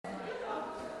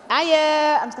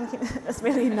I'm just going to keep... That's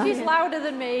really annoying. She's louder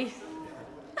than me.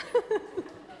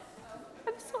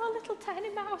 I'm so a little tiny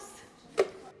mouse.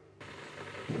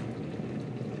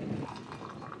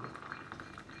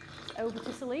 Over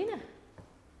to Selena.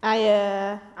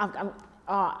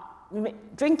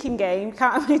 Drinking game,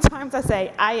 count how many times I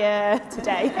say,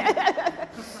 today.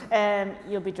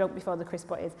 You'll be drunk before the crisp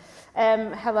butt is.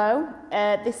 Hello,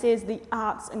 this is the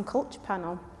Arts and Culture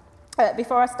panel.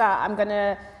 Before I start, I'm going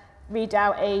to read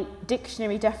out a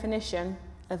dictionary definition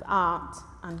of art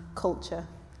and culture.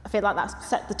 I feel like that's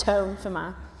set the tone for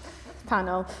my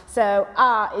panel. So,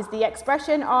 art is the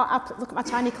expression or... Look at my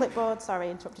tiny clipboard. Sorry,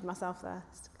 interrupted myself there.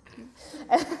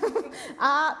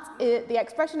 Art is the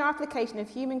expression or application of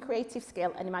human creative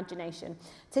skill and imagination,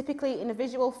 typically in a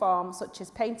visual form such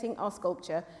as painting or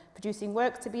sculpture, producing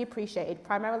works to be appreciated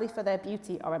primarily for their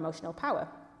beauty or emotional power.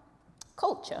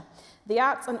 Culture, the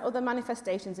arts and other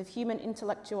manifestations of human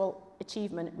intellectual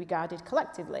achievement regarded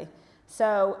collectively.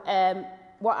 So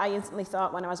what I instantly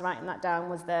thought when I was writing that down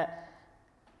was that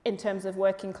in terms of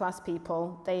working class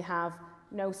people, they have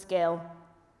no skill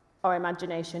or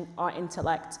imagination or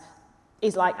intellect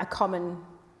is like a common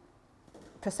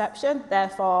perception,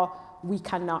 therefore we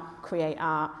cannot create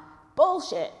art.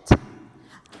 Bullshit.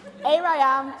 Here I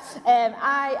am.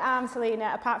 I am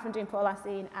Selena. Apart from doing pole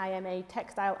assing, I am a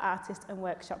textile artist and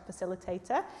workshop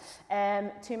facilitator.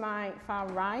 To my far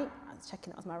right, I was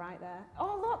checking it was my right there.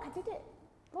 Oh look, I did it.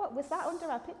 What was that under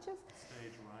our pictures?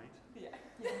 Stage right. Yeah.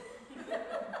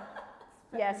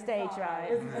 Yeah, stage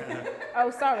right.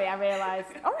 Oh, sorry, I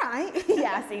realised. All right.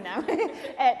 Yeah, I see now.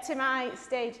 To my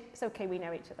stage, it's okay, we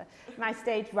know each other. My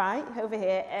stage right, over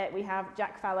here, we have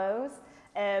Jack Fallows,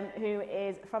 who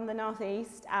is from the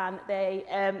Northeast, and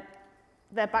their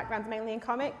background's mainly in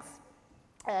comics,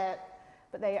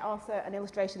 but they are also an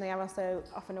illustration. They are also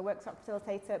often a workshop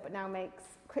facilitator, but now makes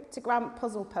Cryptogram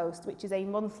Puzzle Post, which is a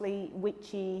monthly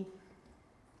witchy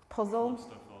puzzle.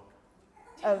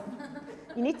 Oh,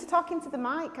 you need to talk into the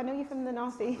mic. I know you're from the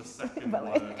Northeast. The second but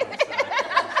word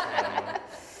I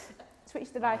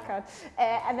switch the mic on.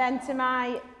 And then to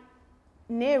my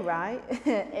near right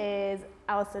is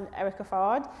Alison Erica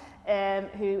Ford,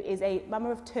 who is a mama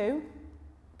of two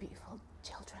beautiful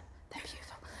children. They're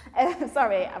beautiful.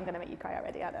 Sorry, I'm going to make you cry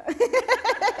already, I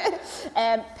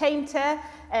know. Painter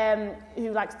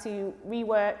who likes to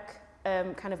rework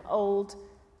kind of old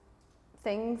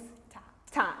things.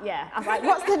 Tat, yeah. I was like,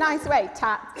 what's the nice way?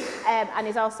 Tat. And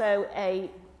is also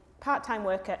a part-time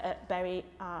worker at Bury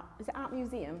Art. Is it Art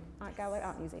Museum? Art Gallery?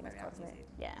 Art Museum, I suppose, isn't it?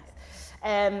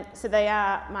 Yeah. So they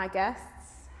are my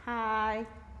guests. Hi.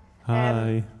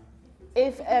 Hi.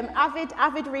 If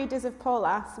avid readers of Paul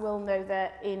Ass will know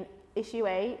that in issue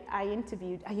 8, I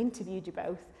interviewed you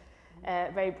both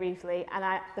very briefly,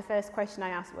 and the first question I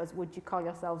asked was, would you call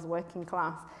yourselves working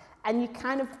class? And you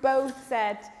kind of both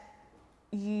said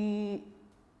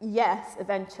yes,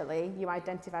 eventually, you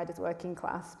identified as working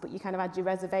class, but you kind of had your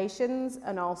reservations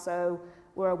and also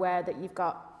were aware that you've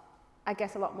got, I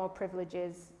guess, a lot more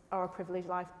privileges or a privileged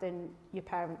life than your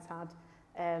parents had.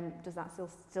 Does that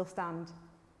still stand?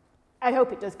 I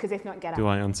hope it does, because if not, get out. Do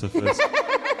I answer first?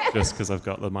 Just because I've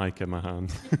got the mic in my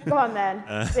hand. Go on then.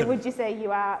 So would you say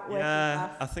you are working yeah,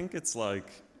 class? I think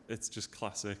it's just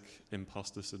classic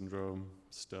imposter syndrome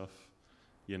stuff.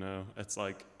 You know, it's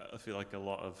like, I feel like a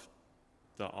lot of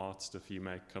the art stuff you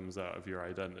make comes out of your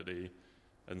identity,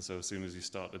 and so as soon as you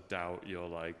start to doubt your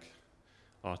like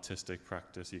artistic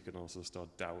practice, you can also start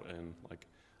doubting, like,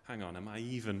 hang on, am I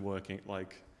even working,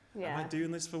 like, am I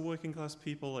doing this for working class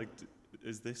people? Like,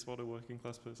 is this what a working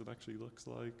class person actually looks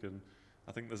like? And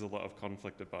I think there's a lot of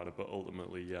conflict about it, but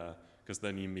ultimately, yeah, because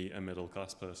then you meet a middle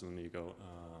class person and you go,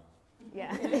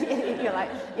 yeah, you're like,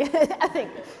 yeah, I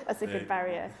think that's a good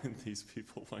barrier. These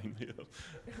people line me up.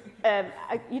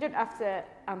 You don't have to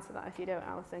answer that if you don't,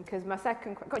 Alison, because my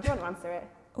second question... Do you want to answer it?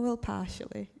 Well,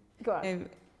 partially. Go on.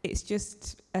 It's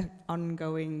just an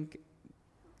ongoing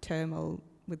turmoil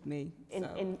with me.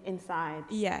 Inside?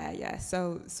 Yeah.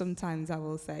 So sometimes I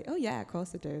will say, oh yeah, of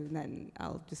course I do, and then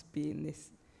I'll just be in this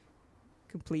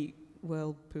complete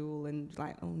whirlpool and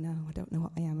like, oh no, I don't know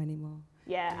what I am anymore.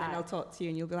 Yeah. And then I'll talk to you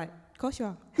and you'll be like, of course you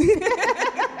are.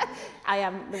 I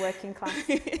am the working class.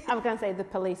 I'm going to say the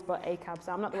police, but ACAB.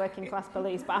 So I'm not the working class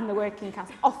police, but I'm the working class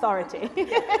authority.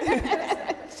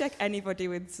 Check anybody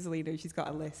with Selena, she's got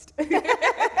a list.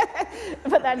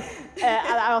 But then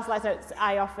I also like, so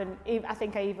I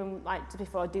think I even, like, just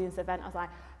before doing this event, I was like,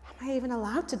 am I even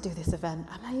allowed to do this event?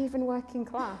 Am I even working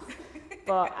class?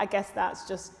 But I guess that's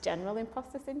just general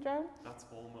imposter syndrome. That's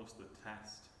almost a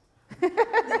test.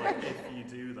 Like, if you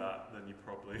do that, then you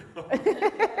probably are.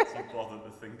 So bother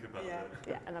to think about Yeah. it.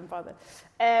 Yeah, and I'm bothered.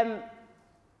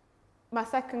 My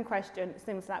second question,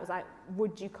 similar to that, was like,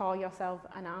 would you call yourself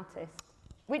an artist?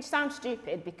 Which sounds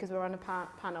stupid because we're on a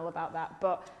panel about that,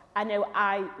 but I know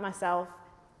I, myself,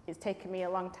 it's taken me a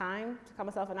long time to call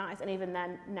myself an artist, and even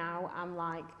then, now, I'm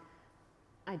like,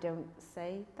 I don't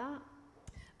say that.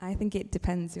 I think it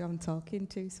depends who I'm talking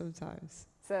to sometimes.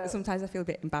 So, Sometimes I feel a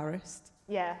bit embarrassed.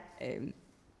 yeah. I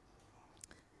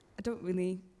don't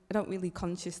really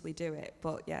consciously do it,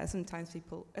 but yeah, sometimes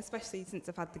people, especially since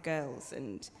I've had the girls,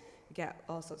 and you get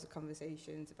all sorts of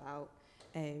conversations about,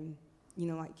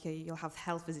 like you'll have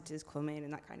health visitors come in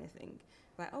and that kind of thing.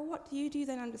 Like, oh, what do you do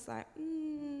then? I'm just like,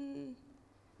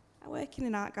 I work in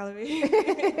an art gallery.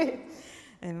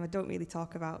 I don't really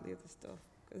talk about the other stuff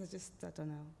because I don't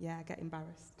know. Yeah, I get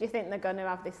embarrassed. Do you think they're going to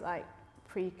have this like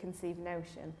preconceived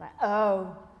notion, like,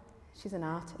 oh, she's an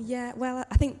artist? Yeah, well,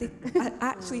 I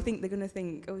actually think they're going to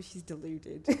think, oh, she's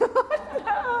deluded.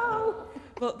 No.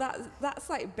 But that's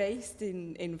like based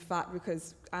in fact,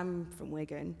 because I'm from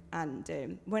Wigan,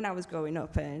 and when I was growing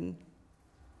up, and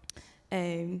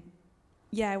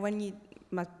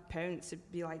my parents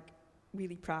would be like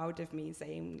really proud of me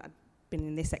saying I'd been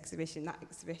in this exhibition, that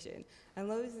exhibition, and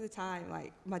loads of the time,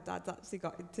 like my dad's actually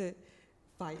got into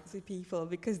fights with people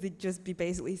because they'd just be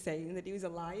basically saying that he was a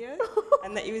liar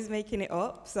and that he was making it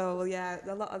up. So yeah,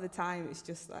 a lot of the time it's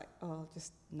just like, oh,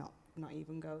 just not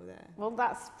even go there. Well,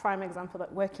 that's prime example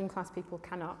that working class people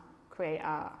cannot create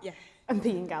art. Yeah. And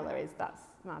be in galleries. That's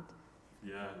mad.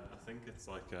 Yeah, I think it's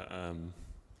like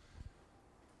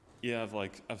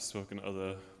I've spoken to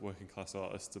other working class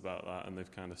artists about that, and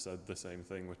they've kind of said the same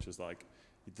thing, which is like,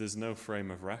 there's no frame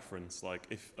of reference.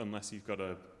 Like, unless you've got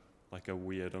a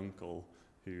weird uncle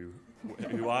who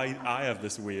I have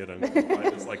this weird uncle,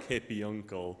 right? This like hippie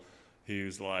uncle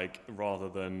who's like, rather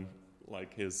than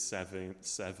like his seven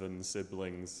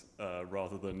siblings,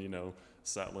 rather than,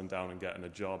 settling down and getting a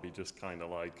job, he just kind of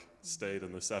like stayed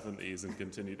in the 70s and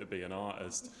continued to be an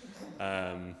artist.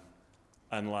 And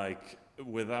like,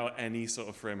 without any sort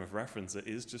of frame of reference, it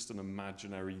is just an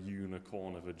imaginary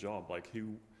unicorn of a job. Like,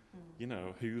 who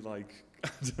like, I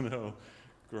don't know,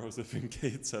 grows up in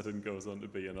Gateshead and goes on to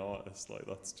be an artist. Like,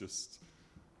 that's just,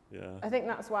 yeah. I think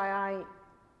that's why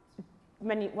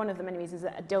one of the many reasons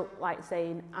that I don't like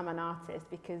saying I'm an artist,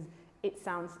 because it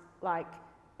sounds like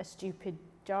a stupid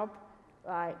job.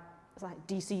 Like, it's like,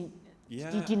 do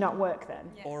you not work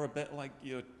then? Yeah. Or a bit like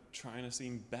you're trying to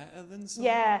seem better than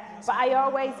someone. Yeah, but I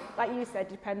always, like you said,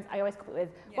 depends. I always couple it with,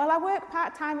 well, I work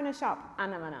part-time in a shop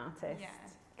and I'm an artist. Yeah.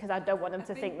 Because I don't want them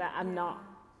to think that I'm not.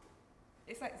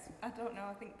 It's like, I don't know,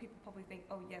 I think people probably think,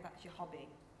 oh yeah, that's your hobby,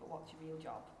 but what's your real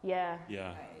job? Yeah.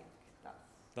 Yeah. Like,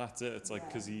 That's it. It's like,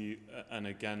 because and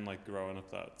again, like growing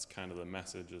up, that's kind of the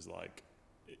message is like,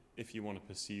 if you want to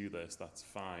pursue this, that's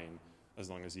fine, as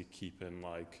long as you keep in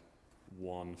like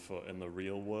one foot in the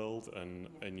real world, and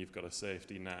you've got a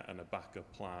safety net and a backup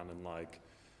plan, and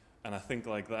I think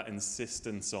like that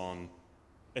insistence on,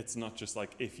 it's not just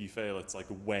like if you fail, it's like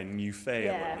when you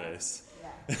fail at this,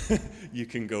 you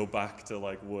can go back to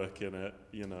like working at,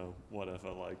 whatever,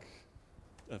 like,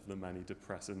 of the many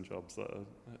depressing jobs that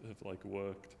have like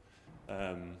worked.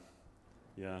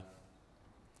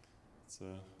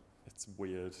 It's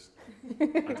weird.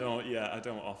 I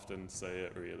don't often say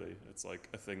it really. It's like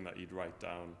a thing that you'd write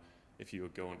down if you were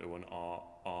going to an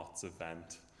arts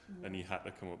event and you had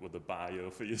to come up with a bio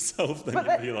for yourself, then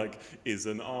you'd be like, is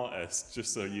an artist,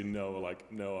 just so you know,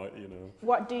 like, no,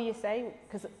 What do you say?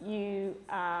 Because you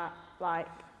are like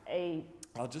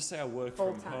I'll just say I work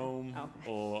full-time. from home, Okay.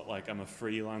 or like I'm a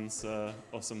freelancer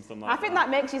or something like that. I think that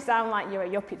makes you sound like you're a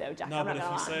yuppie though, Jack. No, I'm but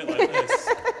not if you gonna say it like this,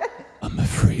 I'm a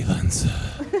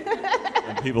freelancer,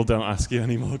 and people don't ask you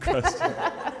any more questions.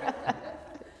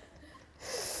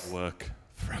 Work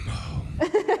from home,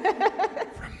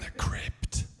 from the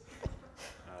crypt.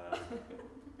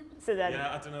 So then,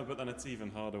 Yeah, I don't know, but then it's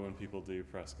even harder when people do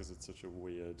press, because it is such a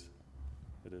weird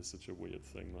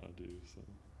thing that I do. So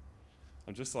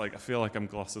I'm just like, I feel like I'm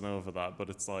glossing over that, but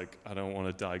it's like, I don't want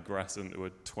to digress into a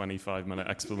 25-minute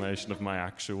explanation of my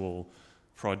actual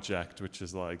project, which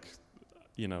is like,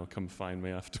 come find me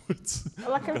afterwards.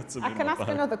 well, I can ask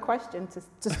another question to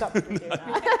stop you doing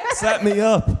that. Set me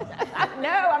up. No,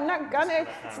 I'm not gonna.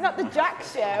 It's not the Jack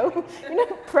show. You're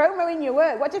not promoting your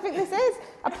work. What do you think this is?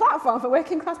 A platform for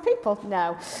working class people?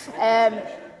 No.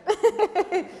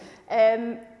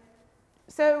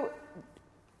 So,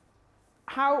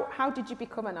 how did you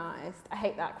become an artist? I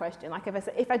hate that question. Like,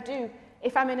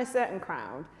 if I'm in a certain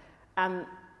crowd, and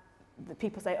the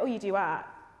people say, "Oh, you do art,"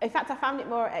 in fact, I found it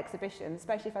more at exhibitions,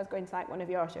 especially if I was going to like one of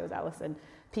your shows, Alison.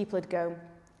 People would go,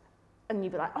 and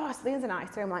you'd be like, oh, Celine's an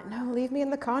artist. I'm like, no, leave me in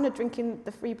the corner drinking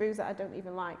the free booze that I don't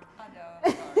even like. I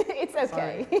know. It's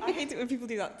okay. I hate it when people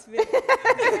do that to me.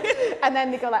 And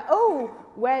then they go like, oh,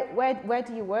 where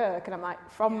do you work? And I'm like,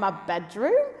 from my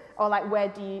bedroom? Or like, where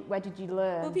did you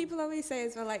learn? Well, people always say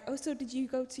as well, like, oh, so did you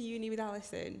go to uni with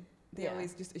Alison? They Yeah.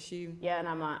 always just assume. Yeah, and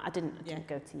I'm like, I didn't Yeah.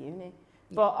 go to uni.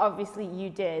 Yeah. But obviously you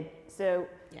did. So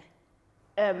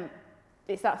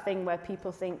it's that thing where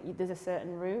people think there's a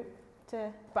certain route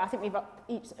to, but I think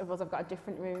each of us have got a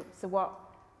different route. So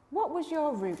what was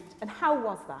your route and how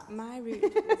was that? My route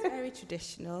was very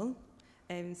traditional.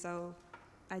 So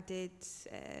I did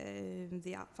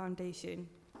the Art Foundation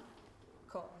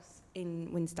course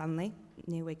in Winstanley,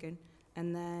 near Wigan.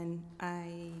 And then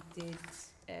I did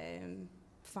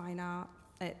fine art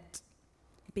at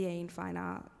BA in Fine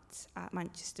Arts at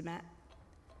Manchester Met,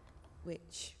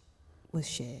 which was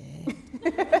shit.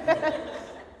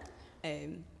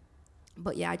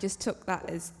 But yeah, I just took that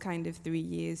as kind of 3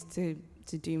 years to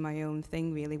do my own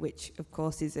thing, really, which of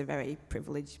course is a very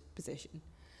privileged position.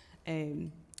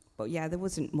 But yeah, there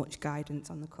wasn't much guidance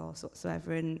on the course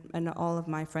whatsoever, and all of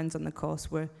my friends on the course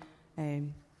were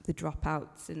the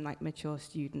dropouts and like mature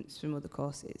students from other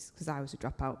courses, because I was a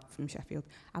dropout from Sheffield.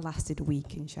 I lasted a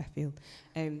week in Sheffield.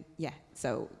 Yeah,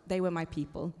 so they were my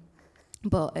people.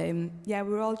 But yeah,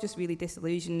 we were all just really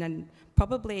disillusioned, and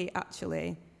probably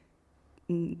actually,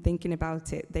 thinking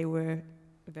about it, they were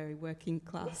a very working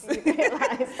class section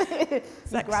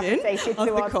of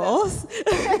the course.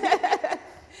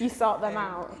 You sort them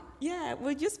out. Yeah,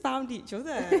 we just found each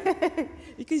other.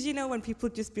 Because, you know, when people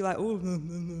just be like, oh,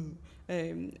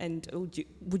 and oh,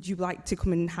 would you like to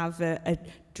come and have a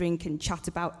drink and chat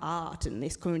about art and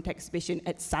this current exhibition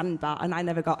at Sandbar? And I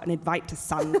never got an invite to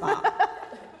Sandbar.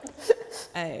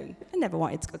 I never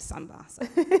wanted to go to Sandbar. So.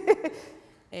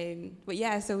 But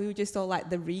yeah, so we were just all like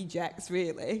the rejects,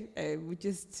 really. We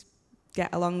just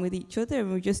get along with each other, and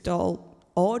we were just all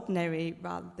ordinary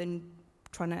rather than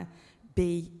trying to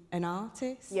be an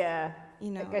artist. Yeah.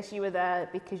 You know. I guess you were there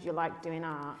because you liked doing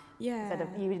art. Yeah. Instead of,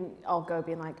 you didn't all go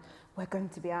being like, we're going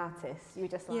to be artists. You were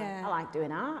just like, Yeah. I like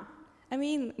doing art. I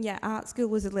mean, yeah, art school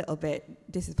was a little bit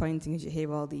disappointing as you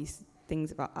hear all these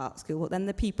things about art school. But then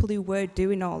the people who were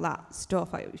doing all that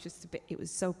stuff, like, it was just it was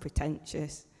so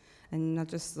pretentious. And I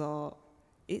just thought,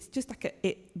 it's just like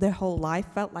their whole life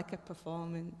felt like a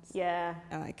performance. Yeah.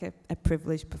 Like a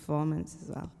privileged performance as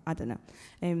well. I don't know.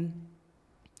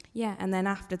 Yeah, and then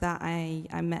after that,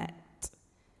 I met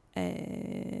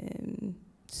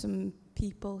some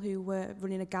people who were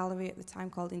running a gallery at the time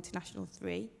called International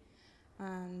 3.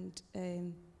 And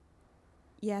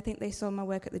yeah, I think they saw my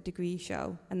work at the degree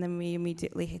show, and then we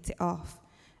immediately hit it off.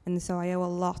 And so I owe a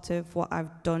lot of what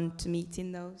I've done to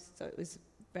meeting those. So it was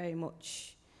very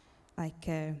much like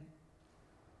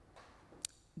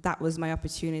that was my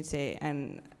opportunity,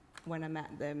 and when I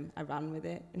met them, I ran with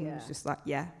it, and it was just like,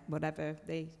 yeah, whatever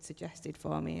they suggested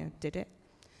for me, I did it.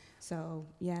 So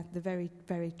yeah, the very,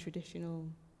 very traditional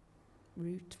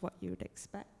route, what you would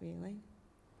expect, really.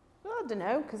 Well, I don't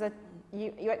know, because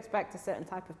you expect a certain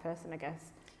type of person, I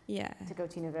guess, Yeah. to go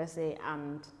to university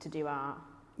and to do art.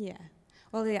 Yeah.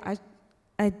 Well, yeah,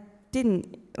 I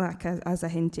didn't, like, as I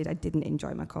hinted, I didn't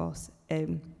enjoy my course.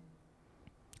 And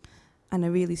I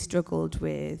really struggled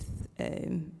with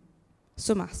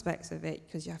some aspects of it,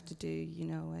 because you have to do, you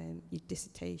know, your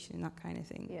dissertation, that kind of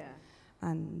thing. Yeah.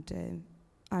 And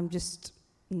I'm just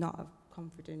not a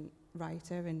confident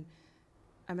writer. And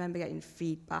I remember getting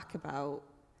feedback about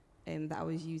that I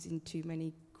was using too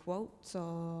many quotes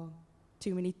or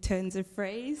too many turns of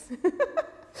phrase.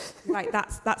 Like,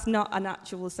 that's not an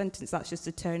actual sentence, that's just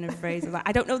a turn of phrase. Like,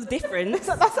 I don't know the difference.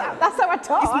 that's how I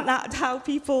talk. Isn't that how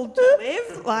people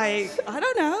live? Like, I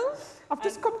don't know. I've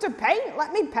just come to paint.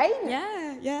 Let me paint.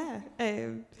 Yeah.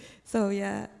 So,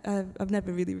 yeah, I've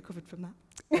never really recovered from that.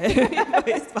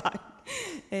 It's fine.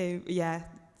 Yeah,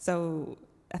 so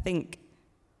I think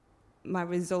my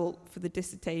result for the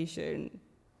dissertation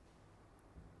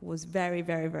was very,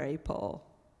 very, very poor.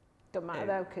 Don't matter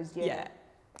though, because Yeah,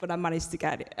 but I managed to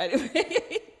get it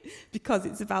anyway. Because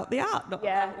it's about the art, not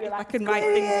Yeah, about you're if I like, can write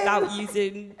things without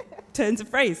using turns of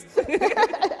phrase.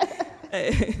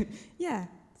 Yeah,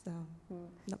 so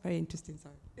not very interesting,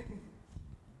 sorry.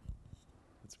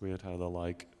 It's weird how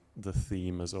the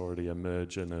theme is already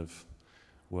emerging of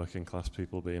working class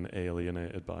people being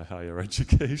alienated by higher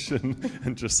education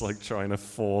and just like trying to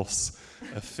force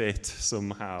a fit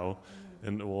somehow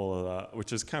into all of that,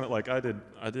 which is kind of like I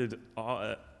did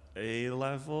art at A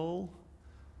level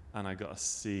and I got a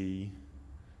C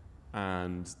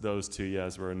And those 2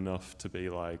 years were enough to be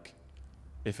like,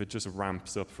 if it just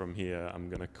ramps up from here, I'm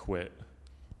going to quit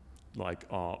like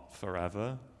art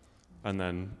forever. And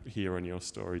then hearing your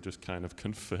story just kind of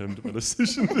confirmed my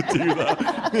decision to do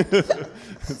that.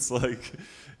 It's like,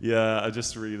 yeah, I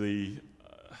just really,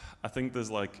 I think there's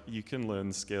like, you can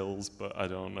learn skills, but I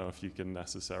don't know if you can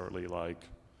necessarily like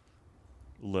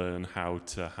learn how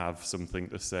to have something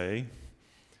to say.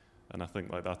 And I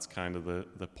think like that's kind of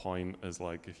the point, is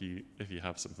like if you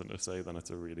have something to say, then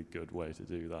it's a really good way to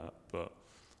do that. But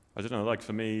I don't know, like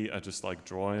for me, I just like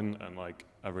drawing, and like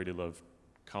I really love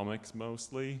comics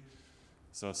mostly.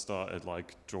 So I started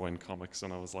like drawing comics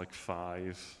when I was like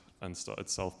 5, and started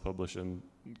self-publishing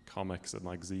comics in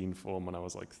like zine form when I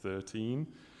was like 13.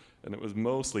 And it was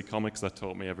mostly comics that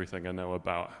taught me everything I know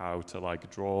about how to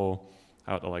like draw,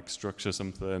 how to like structure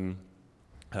something,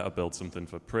 how to build something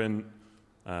for print,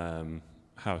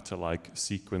 how to like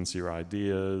sequence your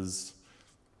ideas,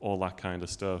 all that kind of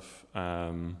stuff.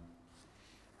 And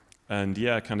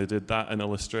yeah, I kind of did that in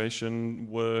illustration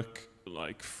work,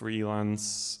 like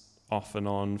freelance, off and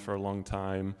on for a long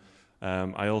time.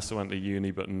 I also went to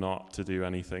uni, but not to do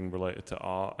anything related to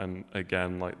art. And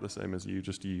again, like the same as you,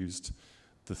 just used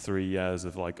the 3 years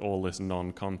of like all this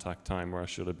non-contact time where I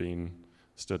should have been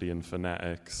studying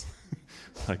phonetics,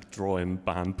 like drawing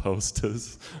band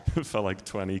posters for like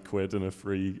 20 quid and a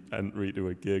free entry to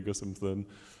a gig or something.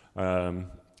 And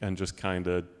just kind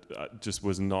of just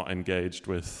was not engaged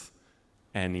with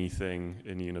anything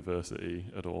in university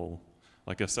at all.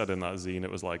 Like I said in that zine,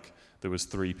 it was like there was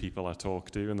 3 people I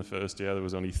talked to in the first year. There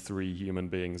was only 3 human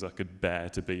beings I could bear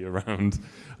to be around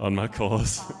on my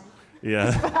course.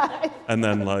 Yeah. And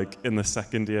then like in the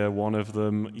second year, one of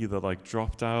them either like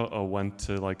dropped out or went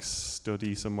to like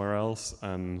study somewhere else.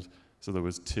 And so there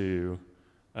was 2,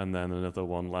 and then another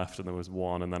one left, and there was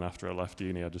 1. And then after I left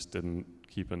uni, I just didn't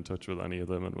keep in touch with any of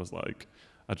them, and was like,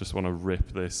 I just want to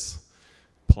rip this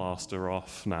plaster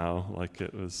off now. Like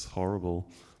it was horrible.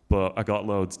 But I got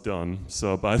loads done.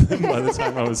 So by the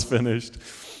time I was finished,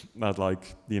 I'd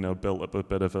like, built up a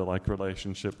bit of a like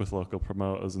relationship with local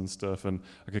promoters and stuff. And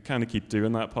I could kind of keep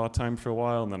doing that part-time for a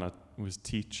while. And then I was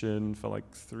teaching for like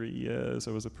 3 years.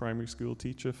 I was a primary school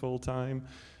teacher full-time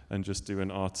and just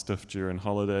doing art stuff during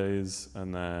holidays.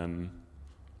 And then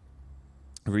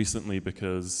recently,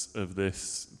 because of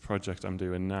this project I'm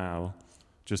doing now,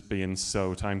 just being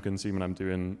so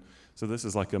time-consuming, so this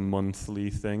is like a monthly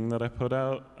thing that I put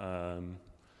out.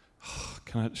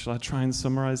 Shall I try and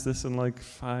summarize this in like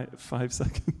 5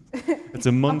 seconds? It's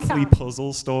a monthly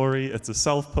puzzle story. It's a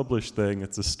self-published thing.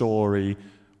 It's a story.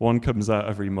 One comes out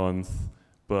every month,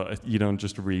 but you don't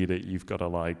just read it. You've got to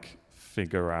like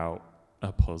figure out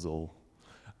a puzzle.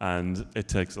 And it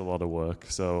takes a lot of work.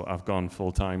 So I've gone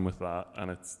full-time with that, and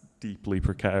it's deeply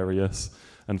precarious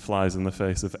and flies in the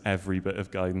face of every bit of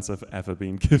guidance I've ever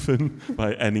been given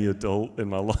by any adult in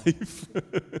my life.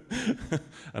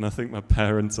 And I think my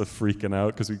parents are freaking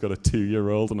out because we've got a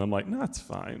 2-year-old, and I'm like, nah, it's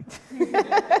fine.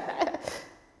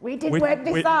 We did work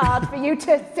this hard for you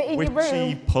to sit in your room.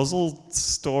 Witchy puzzle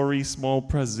story, small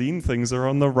press zine things are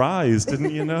on the rise,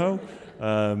 didn't you know?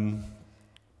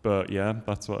 But yeah,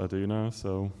 that's what I do now,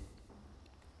 so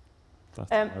that's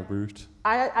my route.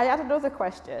 I had another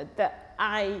question that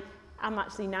I am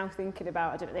actually now thinking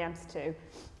about. I don't know the answer to.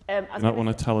 You might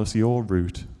want to tell us your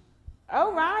route.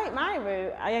 Oh, right, my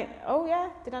route. Oh, yeah,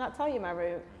 did I not tell you my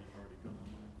route?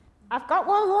 I've got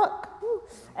one, look.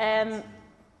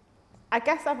 I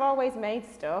guess I've always made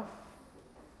stuff.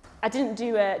 I didn't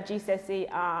do a GCSE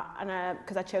art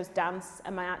because I chose dance,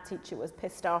 and my art teacher was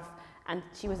pissed off, and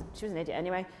she was an idiot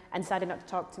anyway, and decided not to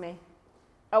talk to me.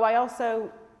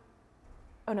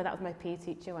 Oh no, that was my PE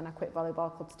teacher when I quit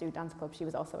volleyball club to do dance club. She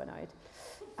was also annoyed.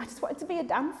 I just wanted to be a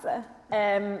dancer.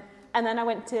 And then I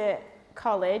went to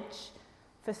college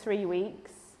for 3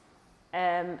 weeks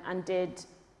and did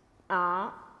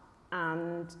art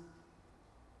and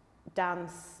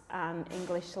dance and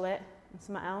English lit and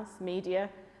something else, media,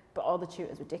 but all the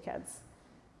tutors were dickheads.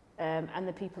 And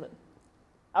the people that,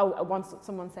 once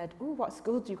someone said, "Oh, what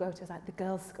school do you go to?" I was like, "The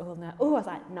girls' school." And I was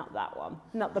like, "Not that one,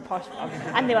 not the posh one."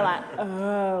 And they were like,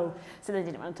 "Oh." So they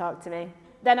didn't want to talk to me.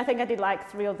 Then I think I did like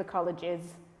 3 other colleges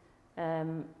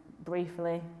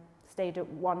briefly. Stayed at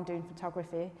one doing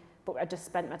photography, but I just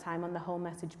spent my time on the whole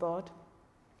message board.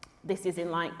 This is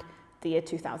in like the year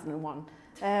 2001.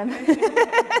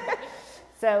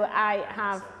 So I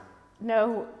have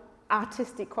no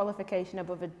artistic qualification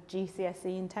above a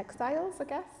GCSE in textiles, I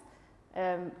guess.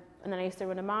 And then I used to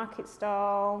run a market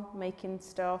stall, making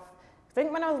stuff. I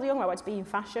think when I was younger, I wanted to be in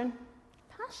fashion.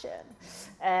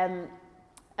 And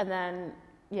then,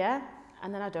 yeah,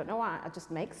 And then I don't know why, I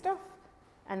just make stuff.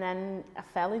 And then I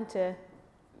fell into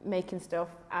making stuff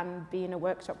and being a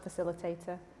workshop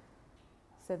facilitator.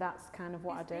 So that's kind of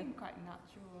what I do. It's been quite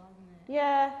natural, hasn't it?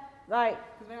 Yeah, like,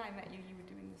 Because when I met you, you were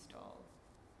doing the stalls.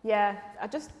 yeah, I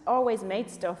just always made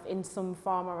stuff in some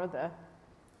form or other,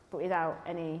 but without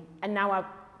any, and now I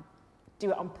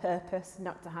do it on purpose,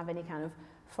 not to have any kind of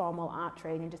formal art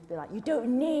training, just to be like, you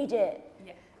don't need it.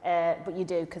 Yeah. But you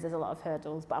do, because there's a lot of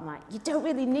hurdles, but I'm like, you don't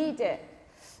really need it.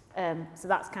 So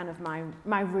that's kind of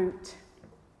my route.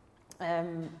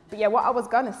 But yeah, what I was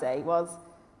going to say was,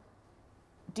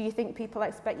 do you think people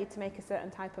expect you to make a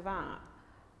certain type of art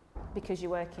because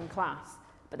you work in class?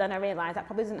 But then I realised that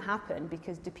probably doesn't happen,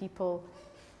 because do people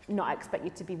not expect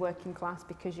you to be working class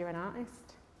because you're an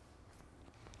artist?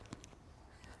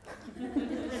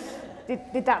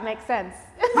 Did that make sense?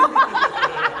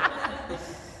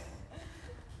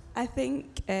 I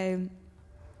think, I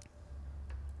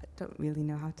don't really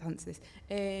know how to answer this.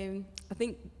 I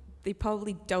think they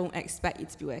probably don't expect you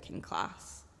to be working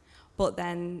class, but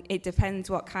then it depends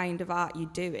what kind of art you're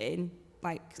doing.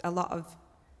 Like a lot of,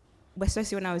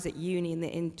 especially when I was at uni, and the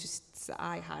interests that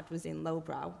I had was in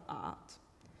lowbrow art,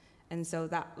 and so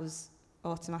that was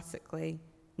automatically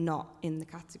not in the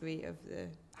category of the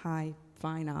high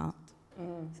fine art.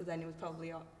 So then it was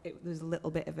probably, there was a little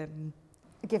bit of a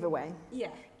Giveaway. yeah.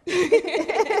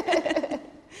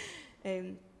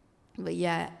 But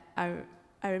yeah, I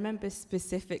remember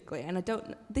specifically, and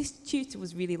this tutor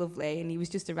was really lovely, and he was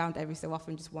just around every so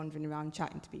often, just wandering around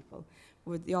chatting to people.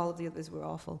 All of the others were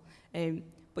awful.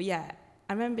 But yeah,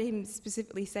 I remember him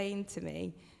specifically saying to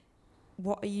me,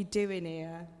 "What are you doing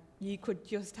here? You could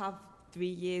just have 3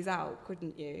 years out,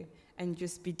 couldn't you? And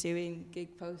just be doing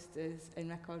gig posters and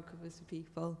record covers for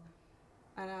people."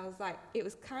 And I was like, it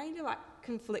was kind of like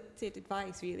conflicted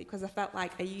advice, really, because I felt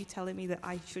like, are you telling me that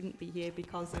I shouldn't be here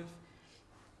because of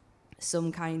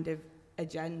some kind of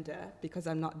agenda, because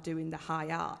I'm not doing the high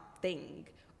art thing?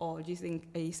 Or do you think,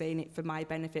 are you saying it for my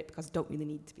benefit because I don't really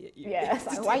need to be at uni? Yeah,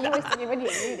 like, why are you wasting your money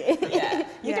at uni? Yeah.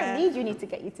 You don't need uni to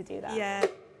get you to do that. Yeah.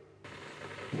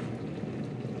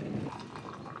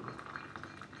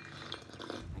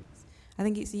 I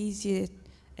think it's easier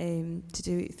to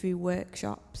do it through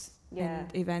workshops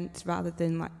and events rather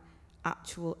than like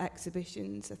actual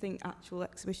exhibitions. I think actual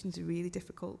exhibitions are really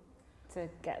difficult To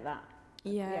get that.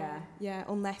 Yeah.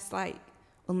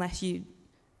 Unless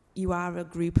you are a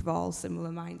group of all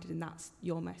similar minded and that's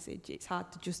your message. It's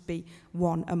hard to just be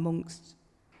one amongst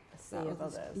A sea of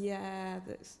others.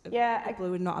 That's Yeah, people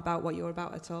who are not about what you're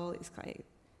about at all. It's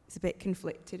a bit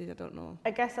conflicted. I don't know.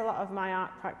 I guess a lot of my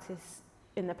art practice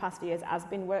in the past few years has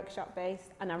been workshop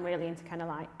based, and I'm really into kind of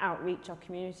like outreach or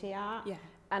community art. Yeah.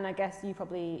 And I guess you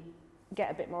probably get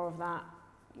a bit more of that,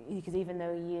 because even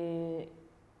though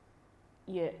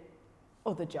your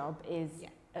other job is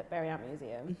at Bury Art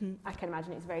Museum, I can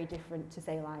imagine it's very different to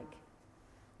say like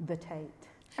the Tate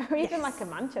or even like a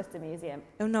Manchester museum.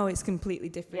 Oh no, it's completely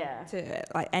different to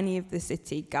like any of the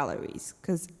city galleries,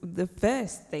 because the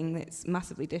first thing that's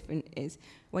massively different is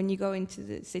when you go into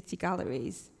the city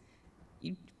galleries,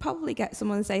 you probably get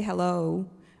someone to say hello,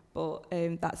 but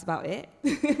that's about it.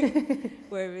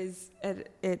 Whereas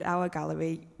at our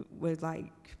gallery, we're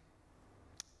like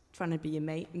trying to be your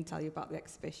mate and tell you about the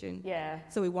exhibition. Yeah.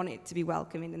 So we want it to be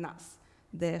welcoming, and that's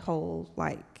the whole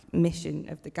like mission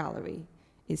of the gallery,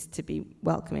 is to be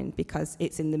welcoming, because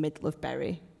it's in the middle of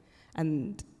Bury,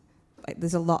 and like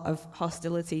there's a lot of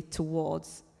hostility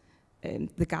towards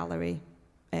the gallery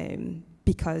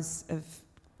because of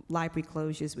library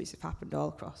closures, which have happened all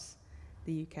across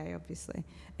the UK, obviously.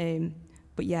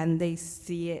 But yeah, and they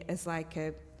see it as like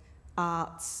a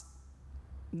arts.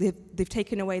 They've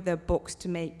taken away their books to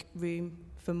make room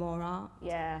for more art.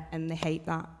 Yeah. And they hate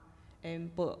that. And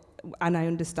I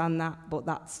understand that, but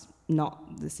that's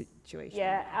not the situation.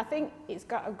 Yeah, I think it's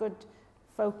got a good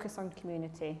focus on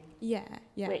community. Yeah.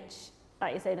 Which,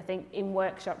 like you said, I think in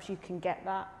workshops you can get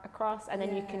that across, and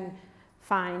then you can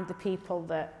find the people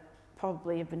that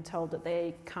probably have been told that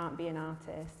they can't be an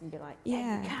artist and be like, you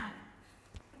can.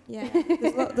 Yeah,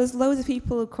 there's loads of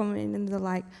people who come in and they're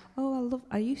like, oh,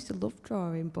 I used to love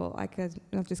drawing, but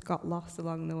I've just got lost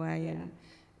along the way.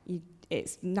 And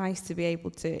it's nice to be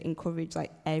able to encourage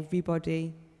like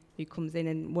everybody who comes in,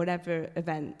 and whatever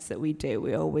events that we do,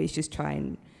 we always just try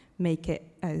and make it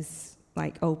as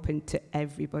like open to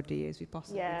everybody as we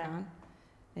possibly can.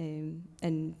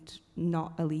 And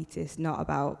not elitist, not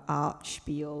about art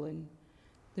spiel, and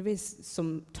there is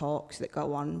some talks that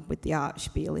go on with the art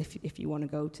spiel if you want to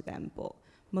go to them, but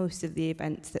most of the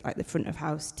events that like the front of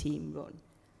house team run,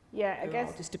 I guess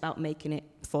all just about making it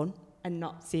fun and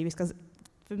not serious, because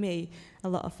for me, a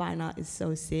lot of fine art is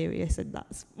so serious, and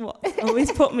that's what always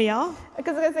put me off.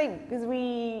 Because I think, because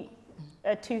we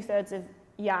are 2/3 of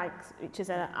Yikes, which is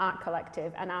an art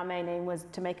collective, and our main aim was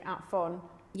to make art fun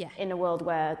Yeah. in a world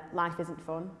where life isn't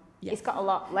fun. Yeah. It's got a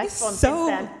lot less fun so,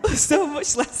 since then. so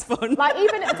much less fun. Like,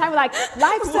 even at the time, we're like,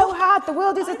 life's so hard, the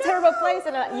world is a terrible place,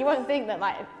 and you won't think that,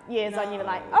 like, years on, you're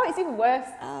like, oh, it's even worse.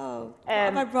 Oh, what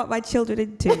have I brought my children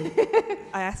into?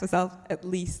 I ask myself at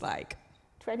least, like,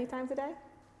 20 times a day?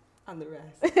 and the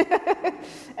rest.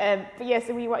 But yeah,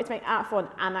 so we wanted to make art fun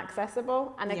and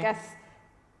accessible, and I Yeah. guess,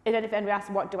 if anybody asks,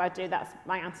 what do I do, that's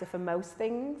my answer for most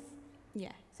things.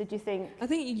 Yeah. So do you think, I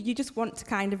think you just want to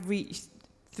kind of reach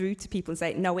through to people and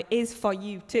say, no, it is for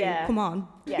you too. Yeah. Come on.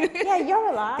 yeah, you're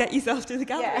alive. Get yourself to the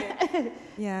gallery. Yeah.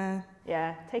 Yeah.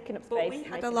 Yeah, taking up But space. we and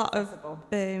had making a it lot of accessible.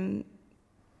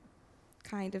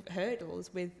 kind of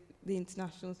hurdles with the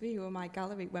International Theatre or my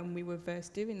gallery when we were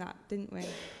first doing that, didn't we? Do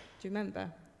you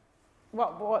remember?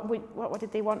 What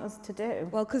did they want us to do?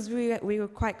 Well, because we were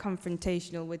quite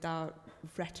confrontational with our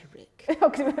rhetoric.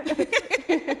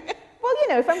 Well, you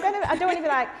know, if I'm going to, I don't want to be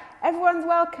like, everyone's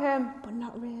welcome, but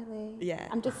not really. Yeah.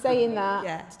 I'm just saying that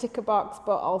Yeah. to tick a box,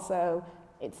 but also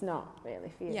it's not really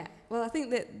for you. Yeah. Well, I think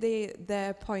that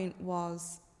their point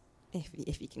was,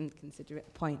 if you can consider it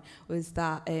a point, was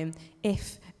that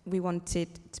if we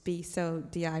wanted to be so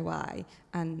DIY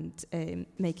and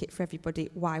make it for everybody,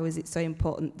 why was it so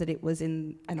important that it was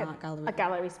in an art gallery? A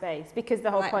gallery space, because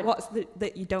the whole Like, point... what's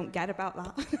that you don't get about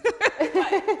that?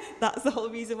 That's the whole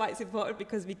reason why it's important,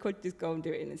 because we could just go and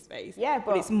do it in a space. Yeah, But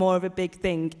but it's more of a big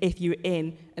thing if you're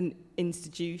in an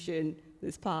institution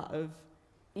that's part of...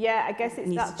 yeah, I guess it's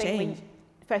needs that to thing, when, change.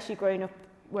 especially growing up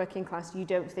working class, you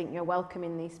don't think you're welcome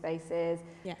in these spaces.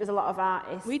 Yeah. There's a lot of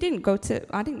artists. I didn't go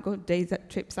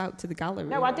trips out to the gallery.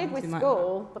 No, or I did with anything like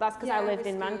school, but that's because Yeah, I lived with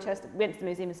in school. Manchester. We went to the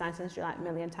Museum of Science and Industry like a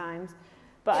million times.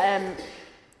 But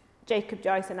Jacob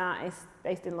Joyce, an artist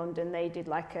based in London, they did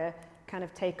like a kind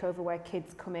of takeover where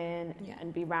kids come in Yeah.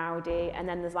 and be rowdy. And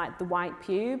then there's like the White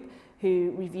Pube,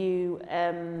 who review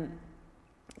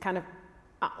kind of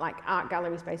like art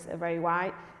gallery spaces that are very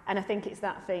white. And I think it's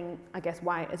that thing, I guess,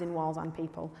 white as in walls and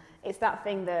people. It's that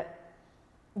thing that,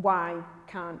 why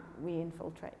can't we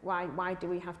infiltrate? Why do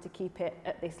we have to keep it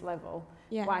at this level?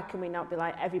 Yeah. Why can we not be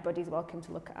like, everybody's welcome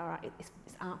to look at our art? It's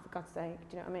art, for God's sake.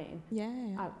 Do you know what I mean?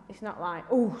 Yeah. It's not like,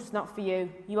 oh, it's not for you.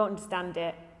 You won't understand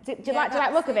it. Do you Yeah, like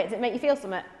that's look of it? Does it make you feel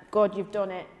something? Good, you've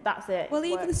done it. That's it. Well,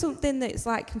 It's even worked. something that's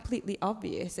like completely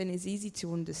obvious and is easy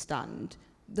to understand,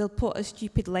 they'll put a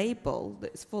stupid label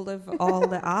that's full of all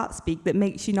the art speak that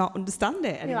makes you not understand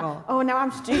it And you're anymore. like, oh, no, I'm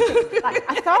stupid. Like,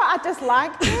 I thought I just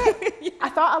liked it. I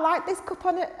thought I liked this cup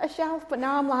on a shelf, but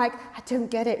now I'm like, I don't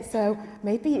get it, so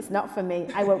maybe it's not for me.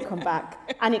 I won't come back.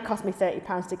 And it cost me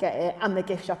 £30 to get it, and the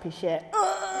gift shop is shit.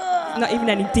 Not even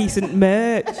any decent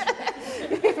merch.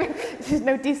 There's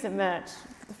no decent merch.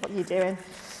 What are you doing?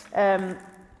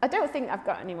 I don't think I've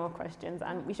got any more questions,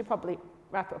 and we should probably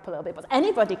wrap it up a little bit. But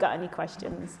anybody got any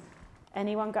questions?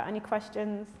 Anyone got any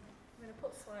questions? I'm going to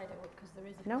put Slido up because there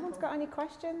is a No one's got any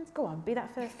questions? Go on, be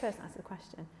that first person to ask a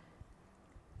question.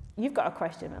 You've got a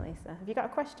question, Melissa. Have you got a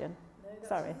question? No,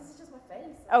 Sorry. This is just my face.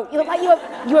 Oh, you look like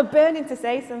you were burning to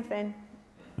say something.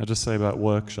 I just say about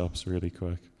workshops really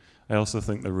quick. I also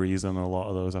think the reason a lot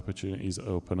of those opportunities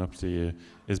open up to you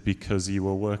is because you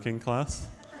were working class.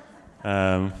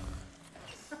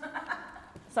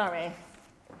 Sorry.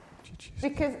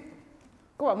 Because,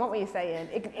 go on, what were you saying?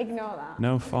 Ignore that.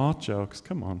 No fart jokes,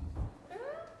 come on.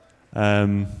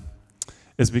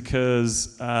 It's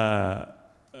because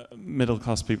middle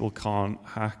class people can't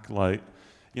hack, like,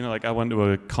 you know, like I went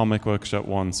to a comic workshop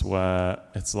once where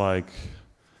it's like,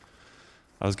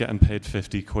 I was getting paid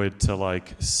 50 quid to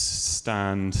like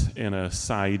stand in a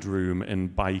side room in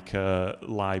Biker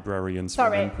library and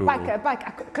Sorry, swimming pool. Biker, I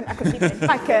couldn't keep it.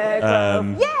 Biker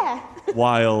Grove. Yeah!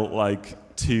 While like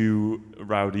two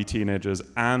rowdy teenagers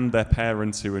and their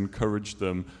parents who encouraged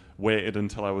them waited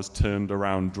until I was turned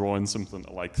around drawing something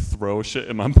to like throw shit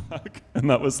in my bag. And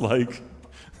that was like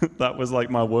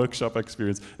my workshop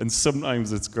experience. And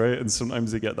sometimes it's great, and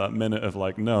sometimes you get that minute of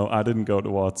like, no, I didn't go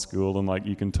to art school, and like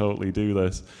you can totally do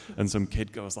this. And some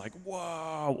kid goes like,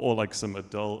 whoa, or like some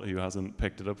adult who hasn't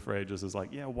picked it up for ages is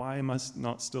like, yeah, why am I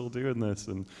not still doing this?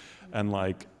 And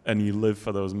you live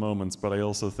for those moments. But I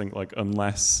also think like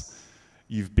unless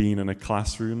you've been in a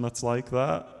classroom that's like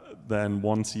that, then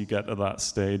once you get to that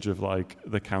stage of like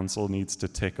the council needs to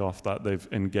tick off that they've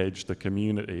engaged the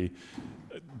community,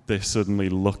 they're suddenly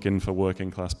looking for working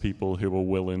class people who are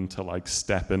willing to like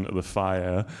step into the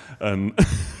fire and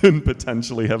and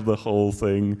potentially have the whole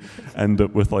thing end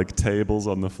up with like tables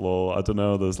on the floor. I don't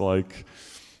know, there's like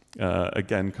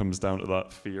again comes down to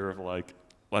that fear of like,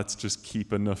 let's just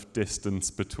keep enough distance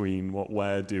between what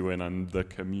we're doing and the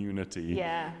community.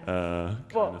 Yeah. Kind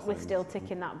But of we're thing. still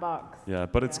ticking that box. Yeah,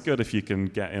 but it's Yeah. good if you can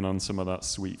get in on some of that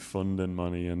sweet funding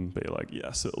money and be like,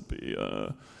 yes, it'll be,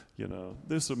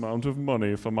 this amount of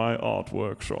money for my art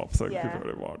workshop. Thank Yeah. you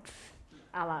very much.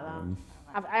 I like that.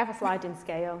 I have a sliding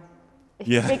scale. If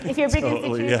Yeah, you're a big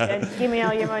totally, institution, give me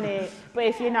all your money. But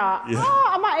if you're not, Yeah.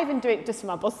 I might even do it just for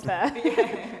my bus fare.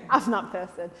 I'm that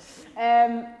person.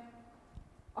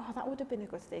 That would have been a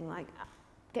good thing, like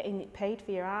getting it paid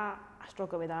for your art. I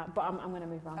struggle with that, but I'm going to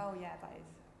move on. Oh yeah, that is.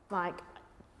 Like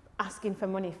asking for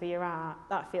money for your art,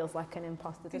 that feels like an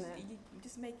imposter, doesn't it? You're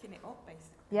just making it up,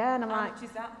 basically. Yeah, and I'm How like, much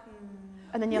is that?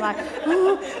 and then you're like,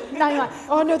 now you're like,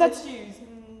 oh no, that's. shoes.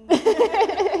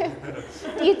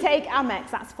 Do you take Amex?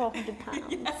 That's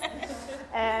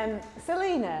 £400.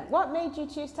 Selena, what made you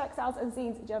choose textiles and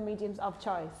zines as your mediums of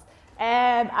choice?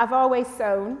 I've always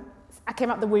sewn. I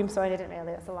came out the womb sewing, I didn't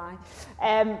really, that's a lie.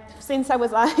 Since I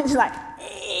was like,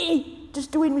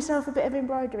 just doing myself a bit of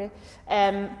embroidery.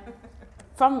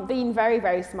 From being very,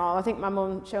 very small, I think my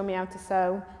mum showed me how to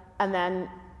sew, and then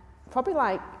probably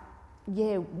like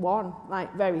year one,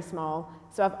 like very small.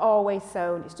 So I've always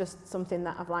sewn, it's just something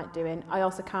that I've liked doing. I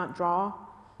also can't draw.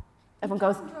 Everyone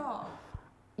goes, Draw.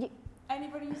 Ye-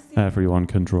 Anybody you see? Everyone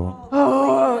can draw.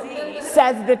 oh,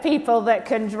 says the people that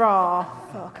can draw.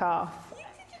 Fuck off.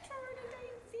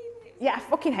 Yeah, I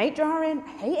fucking hate drawing.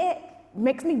 I hate it.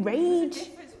 Makes me There's rage. a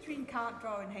difference between can't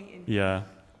draw and hating. Yeah,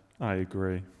 I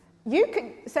agree. You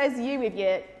could, says you with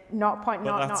your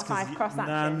 0.005 cross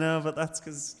action. No, but that's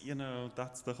because,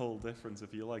 that's the whole difference.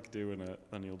 If you like doing it,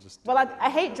 then you'll just... Well, I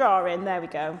hate drawing. There we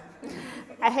go.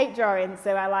 I hate drawing,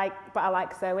 but I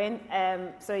like sewing.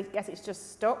 So I guess it's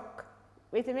just stuck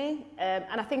with me.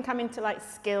 And I think I'm into like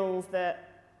skills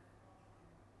that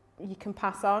you can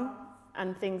pass on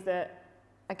and things that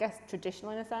I guess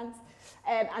traditional in a sense.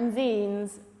 And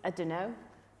zines, I don't know.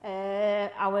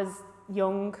 I was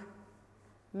young,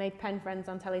 made pen friends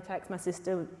on teletext. My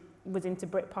sister was into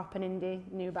Britpop and indie,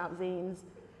 knew about zines.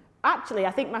 Actually,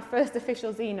 I think my first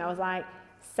official zine, I was like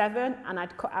 7, and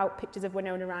I'd cut out pictures of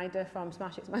Winona Ryder from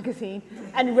Smash Hits magazine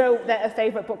and wrote that her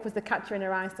favourite book was The Catcher in the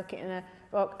Rye, stuck it in a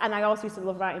book. And I also used to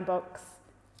love writing books.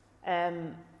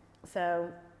 But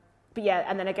yeah,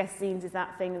 and then I guess zines is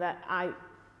that thing that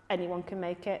anyone can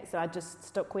make it, so I just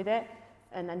stuck with it.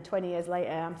 And then 20 years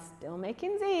later, I'm still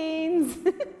making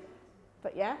zines.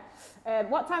 But yeah.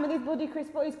 What time are these bloody Chris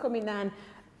Butties coming then?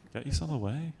 Get yourself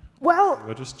away. Well,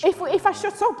 We're just if I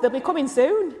shut up, they'll be coming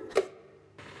soon.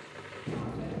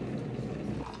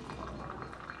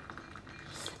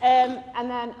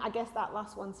 And then I guess that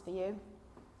last one's for you.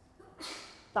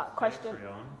 That question.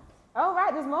 Oh,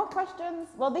 right, there's more questions.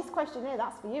 Well, this question here,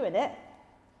 that's for you, isn't it?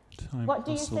 What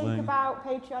do you think about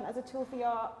Patreon as a tool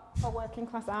for working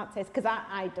class artists? Because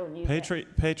I don't use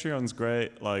it. Patreon's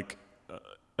great. Like,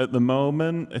 at the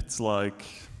moment, it's like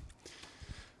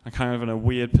I'm kind of in a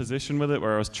weird position with it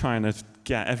where I was trying to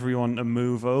get everyone to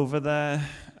move over there.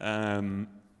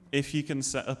 If you can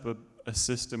set up a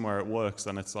system where it works,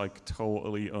 then it's like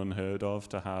totally unheard of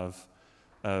to have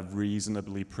a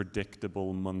reasonably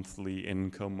predictable monthly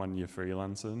income when you're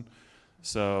freelancing.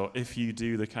 So if you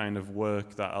do the kind of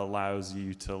work that allows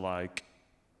you to like,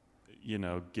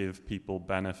 give people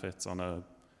benefits on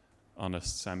a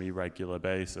semi-regular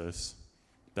basis,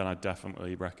 then I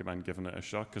definitely recommend giving it a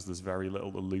shot because there's very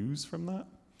little to lose from that.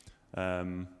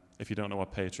 If you don't know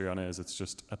what Patreon is, it's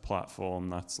just a platform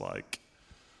that's like,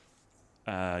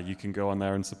 you can go on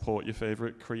there and support your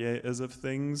favorite creators of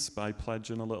things by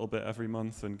pledging a little bit every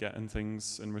month and getting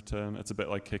things in return. It's a bit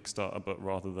like Kickstarter, but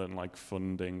rather than like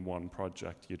funding one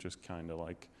project, you're just kind of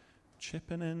like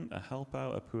chipping in to help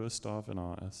out a poor starving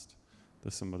artist.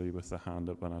 There's somebody with their hand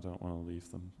up and I don't want to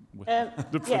leave them with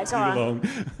for too long.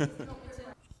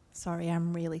 Sorry,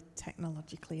 I'm really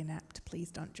technologically inept. Please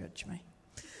don't judge me.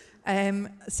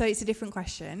 So it's a different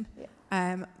question.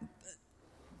 Yeah.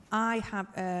 I have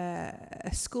a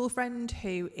school friend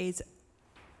who is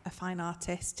a fine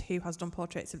artist who has done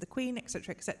portraits of the Queen,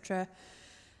 etc.,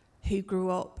 who grew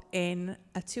up in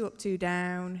a 2 up, 2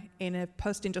 down, in a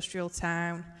post-industrial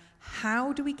town.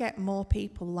 How do we get more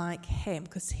people like him?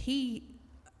 Because he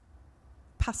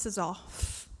passes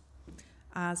off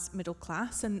as middle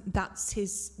class, and that's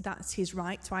his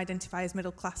right to identify as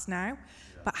middle class now.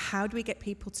 Yeah. But how do we get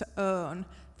people to own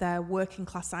their working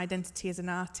class identity as an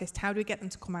artist? How do we get them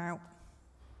to come out?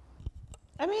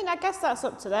 I mean, I guess that's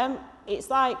up to them.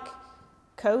 It's like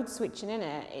code switching,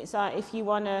 innit? It's like if you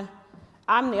want to...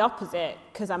 I'm the opposite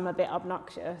because I'm a bit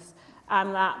obnoxious.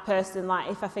 I'm that person,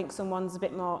 like, if I think someone's a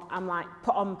bit more, I'm like,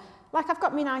 put on, like, I've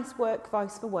got my nice work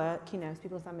voice for work, you know, so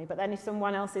people understand me. But then if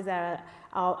someone else is there,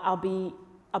 I'll be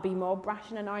more brash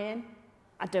and annoying.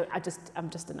 I'm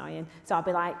just annoying. So I'll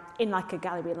be like, in like a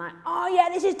gallery, like, oh yeah,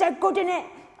 this is dead good, innit?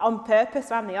 On purpose,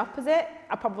 so I'm the opposite.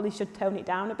 I probably should tone it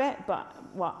down a bit, but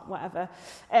whatever.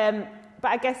 But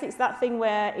I guess it's that thing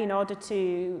where, in order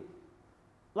to,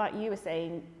 like you were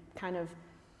saying, kind of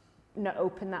not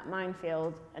open that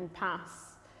minefield and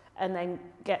pass and then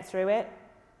get through it,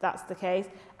 that's the case.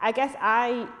 I guess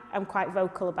I am quite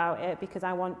vocal about it because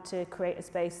I want to create a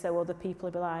space so other people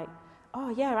will be like, oh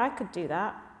yeah, I could do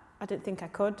that. I didn't think I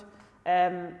could.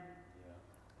 I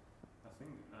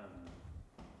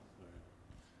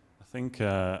think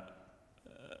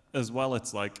as well,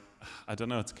 it's like, I don't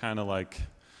know, it's kind of like,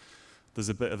 there's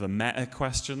a bit of a meta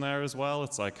question there as well.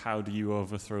 It's like, how do you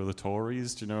overthrow the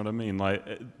Tories? Do you know what I mean? Like,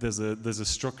 there's a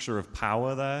structure of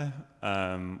power there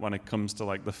when it comes to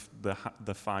like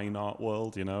the fine art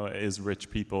world. You know, it is rich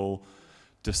people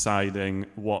deciding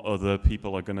what other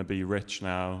people are going to be rich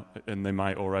now, and they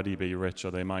might already be rich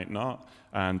or they might not.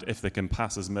 And if they can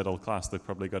pass as middle class, they've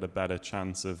probably got a better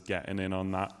chance of getting in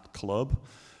on that club.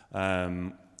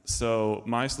 So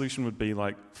my solution would be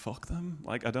like, fuck them.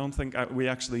 Like, I don't think we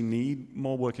actually need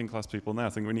more working class people now. I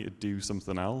think we need to do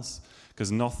something else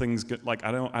because nothing's good. Like,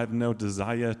 I have no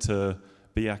desire to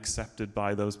be accepted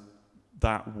by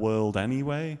that world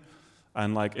anyway.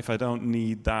 And like, if I don't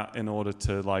need that in order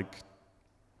to like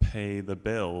pay the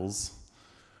bills,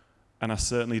 and I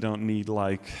certainly don't need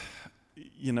like,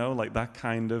 you know, like that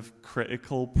kind of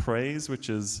critical praise, which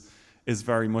is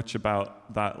very much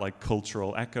about that like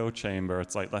cultural echo chamber.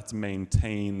 It's like, let's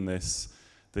maintain this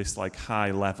like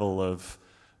high level of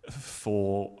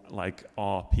for like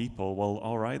our people. Well,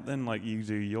 all right then, like you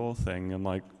do your thing, and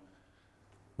like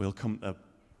we'll come to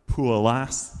poor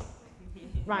lass.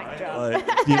 Right, Joe.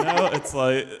 Like, you know, it's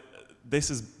like this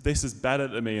is better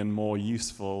to me and more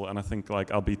useful, and I think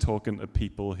like I'll be talking to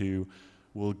people who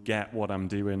will get what I'm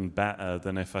doing better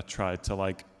than if I tried to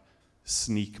like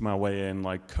sneak my way in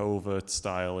like covert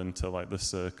style into like the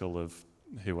circle of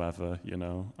whoever, you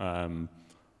know.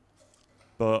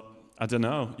 But I don't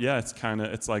know. Yeah,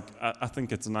 it's like I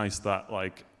think it's nice that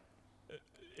like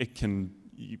it can,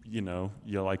 you know,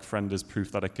 your like friend is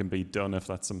proof that it can be done if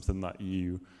that's something that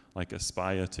you like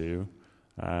aspire to,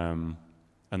 and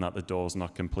that the door's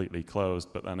not completely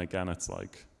closed. But then again, it's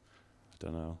like, I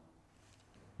don't know.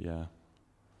 Yeah,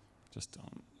 just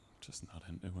not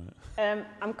into it.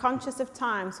 I'm conscious of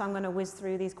time, so I'm going to whiz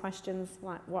through these questions.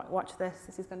 Like, watch this.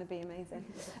 This is going to be amazing.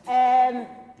 Yeah,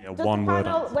 does one the word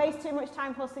panel answer. waste too much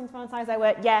time posting to monetize their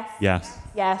work? Yes. Yes.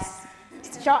 Yes.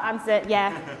 Short answer,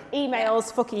 yeah.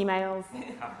 Emails, fuck emails.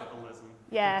 Capitalism.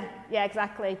 Yeah,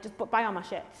 exactly. Just buy all my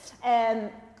shit.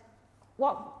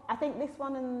 What I think this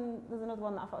one, and there's another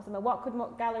one that I thought was similar. What could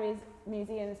galleries,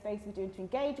 museums, spaces be doing to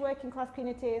engage working class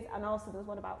communities? And also there's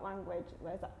one about language.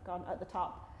 Where's that gone at the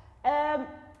top?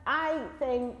 I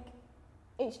think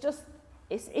it's just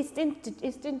it's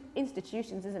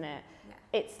institutions, isn't it?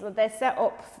 Yeah. They're set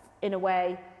up in a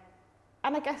way,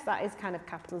 and I guess that is kind of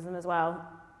capitalism as well.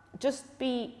 Just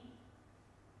be,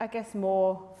 I guess,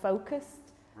 more focused.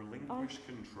 Relinquish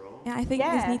control. Yeah, I think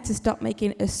we need to stop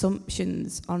making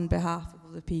assumptions on behalf of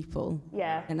other people.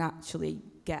 Yeah. And actually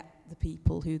get the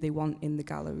people who they want in the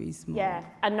galleries more. Yeah,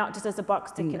 and not just as a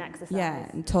box ticking exercise. Yeah,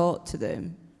 and talk to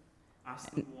them.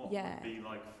 Ask them what would be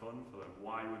like fun for them.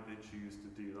 Why would they choose to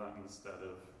do that instead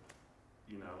of,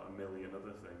 you know, a million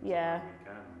other things on the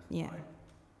weekend? Yeah. Like,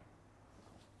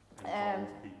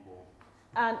 involve people.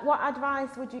 And what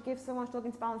advice would you give someone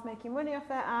struggling to balance making money off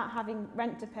their art, having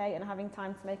rent to pay, and having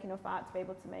time to make enough art to be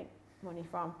able to make money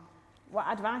from? What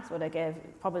advice would I give?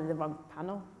 Probably the wrong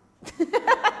panel.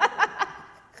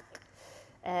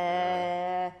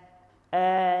 I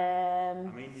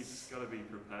mean, you just got to be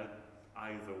prepared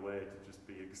either way to just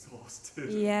be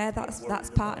exhausted. Yeah, that's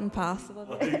part and parcel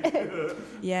of it.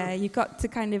 Yeah, you've got to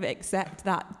kind of accept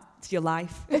that it's your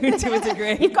life to a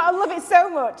degree. You've got to love it so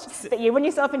much that you run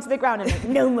yourself into the ground and make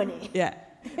no money. Yeah,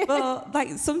 but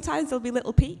like sometimes there'll be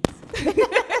little peaks.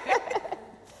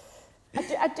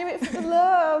 I do it for the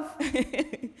love.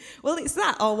 Well, it's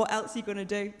that, or what else are you going to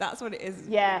do? That's what it is.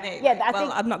 Yeah, for me. yeah. Like,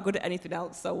 well, I'm not good at anything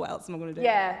else, so what else am I going to do?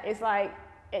 Yeah, it's like,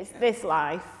 it's this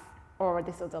life or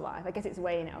this other life. I guess it's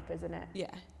weighing it up, isn't it?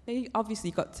 Yeah. Obviously,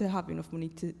 you've got to have enough money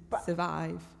to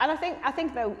survive. And I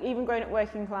think though, even growing up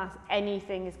working class,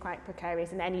 anything is quite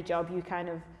precarious, and any job you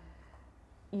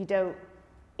don't,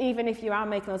 even if you are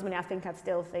making loads of money, I think I'd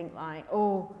still think like,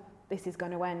 oh, this is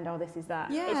going to end, or this is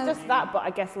that. Yeah. It's just that, but I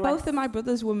guess less. Both of my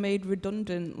brothers were made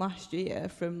redundant last year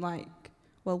from like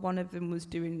well, one of them was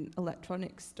doing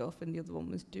electronic stuff and the other one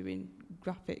was doing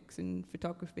graphics and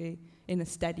photography in a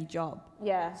steady job.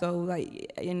 Yeah. So,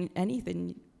 like, in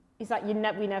anything, It's like we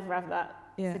never have that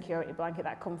yeah. security blanket,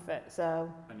 that comfort.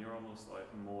 So And you're almost like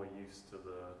more used to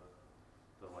the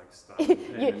like stabbing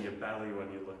pain in your belly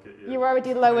when you look at your. you're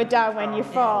already lower down when you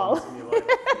fall. And you're like,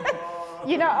 "Oh."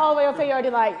 You're not all the way up here, you're already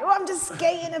like, oh, I'm just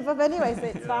skating above anyway, so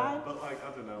it's Yeah, fine. but like, I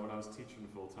don't know, when I was teaching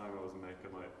full time, I was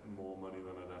making like more money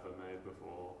than I'd ever made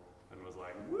before, and was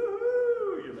like,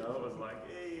 woohoo, you know, it was like,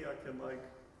 hey, I can like,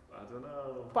 I don't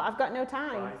know, But I've got no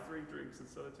time. buy 3 drinks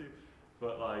instead of 2.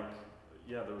 But like,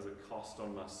 yeah, there was a cost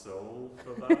on my soul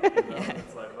for that, you know,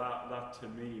 it's like that to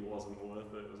me wasn't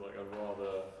worth it. It was like, I'd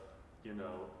rather, you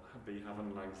know, be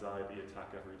having an anxiety attack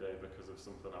every day because of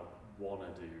something I want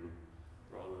to do,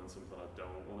 rather than something I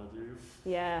don't want to do.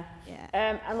 Yeah. Yeah.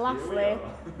 And Here we lastly,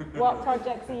 are. what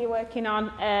projects are you working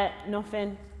on?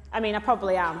 Nothing. I mean, I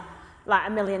probably am. Like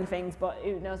a million things, but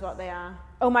who knows what they are?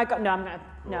 Oh my God, no, I'm gonna,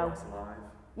 Cool, no. it's live.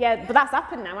 Yeah, but that's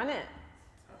happened now, hasn't it?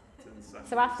 It's in session,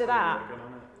 So after still that- working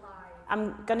on it.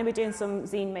 I'm going to be doing some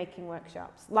zine making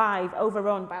workshops. Live,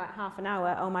 overrun by like half an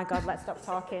hour. Oh my God, let's stop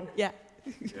talking. Yeah.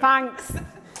 Yeah. Thanks.